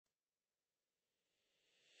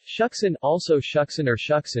Schuxen, also Schuxen or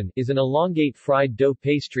Schuxen, is an elongate fried dough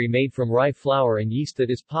pastry made from rye flour and yeast that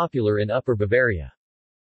is popular in Upper Bavaria.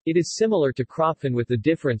 It is similar to Kropfen with the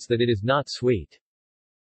difference that it is not sweet.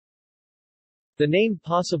 The name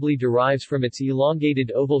possibly derives from its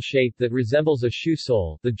elongated oval shape that resembles a shoe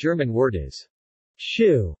sole. The German word is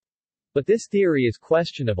Schuh, but this theory is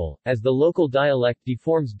questionable, as the local dialect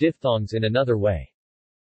deforms diphthongs in another way.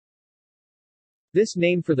 This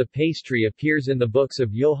name for the pastry appears in the books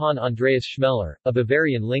of Johann Andreas Schmeller, a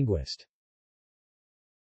Bavarian linguist.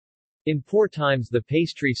 In poor times the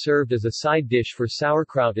pastry served as a side dish for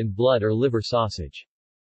sauerkraut and blood or liver sausage.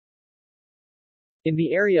 In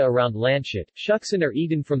the area around Landshut, Schuxen are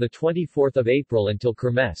eaten from the 24th of April until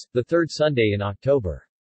Kermesse, the third Sunday in October.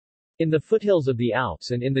 In the foothills of the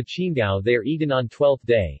Alps and in the Chiemgau they are eaten on 12th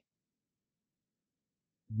day.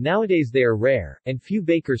 Nowadays they are rare, and few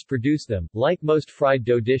bakers produce them. Like most fried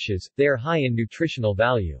dough dishes, they are high in nutritional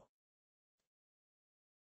value.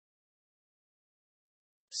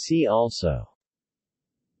 See also: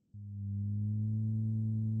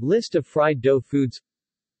 List of fried dough foods.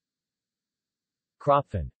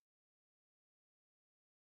 Kropfen.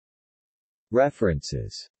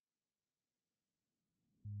 References.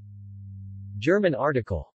 German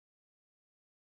article.